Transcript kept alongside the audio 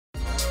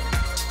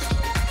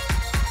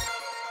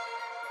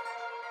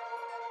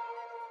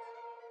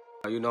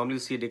You normally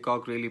see de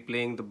Kock really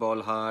playing the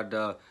ball hard,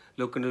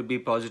 looking to be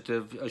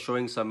positive,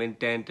 showing some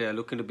intent,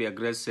 looking to be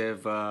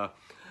aggressive.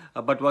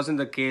 But wasn't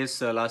the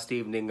case last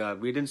evening.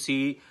 We didn't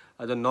see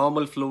the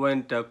normal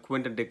fluent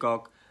Quinton de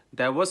Kock.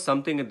 There was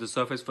something at the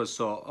surface for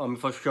sure.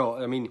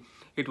 I mean,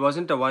 it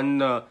wasn't a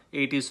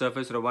 180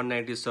 surface or a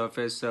 190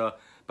 surface.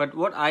 But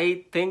what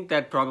I think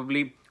that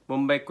probably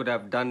Mumbai could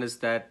have done is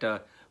that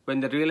when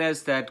they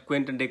realized that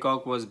Quinton de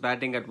Kock was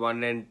batting at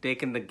one end,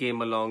 taking the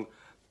game along,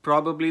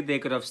 probably they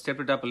could have stepped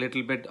it up a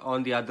little bit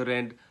on the other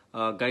end.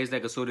 Guys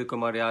like Surya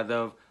Kumar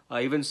Yadav,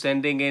 even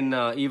sending in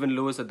even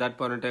Lewis at that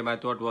point in time, I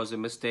thought was a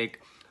mistake.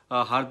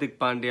 Hardik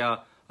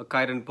Pandya,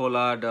 Kyron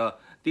Pollard.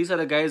 These are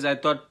the guys I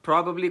thought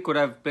probably could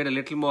have played a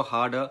little more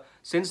harder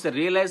since they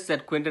realized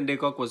that Quinton de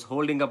Kock was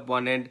holding up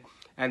one end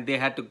and they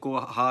had to go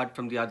hard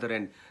from the other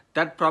end.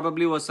 That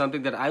probably was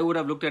something that I would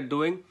have looked at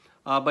doing.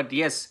 But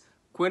yes,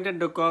 Quinton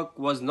de Kock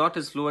was not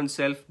his fluent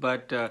self,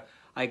 but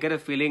I get a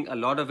feeling a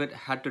lot of it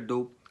had to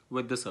do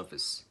with the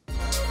surface.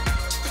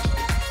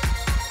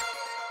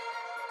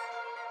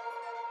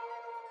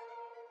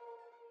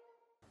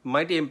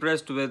 Mighty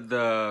impressed with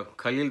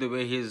Khalil, the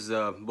way he's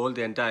bowled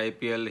the entire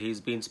IPL. He's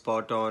been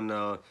spot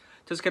on.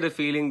 Just get a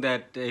feeling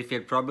that if he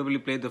had probably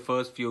played the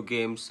first few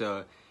games,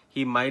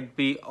 he might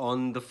be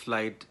on the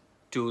flight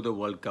to the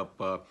World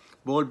Cup.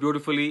 Bowled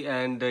beautifully,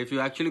 and if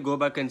you actually go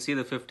back and see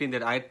the 15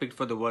 that I had picked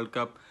for the World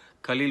Cup,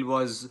 Khalil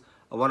was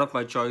one of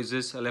my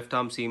choices, a left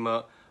arm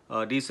seamer,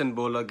 decent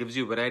bowler, gives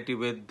you variety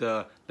with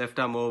left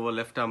arm over,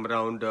 left arm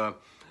round.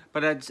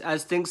 But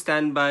as things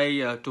stand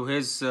by, to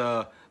his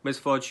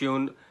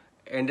misfortune,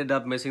 ended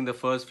up missing the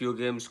first few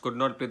games, could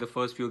not play the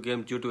first few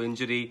games due to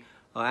injury.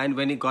 And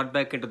when he got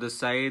back into the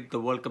side,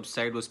 the World Cup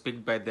side was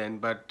picked by then.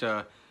 But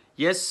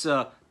yes,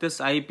 this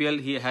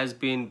IPL, he has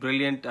been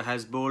brilliant,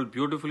 has bowled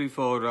beautifully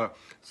for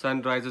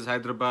Sunrisers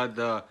Hyderabad.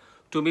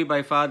 To me,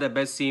 by far the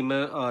best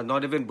seamer,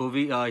 not even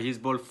Bhuvi. He's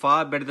bowled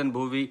far better than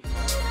Bhuvi.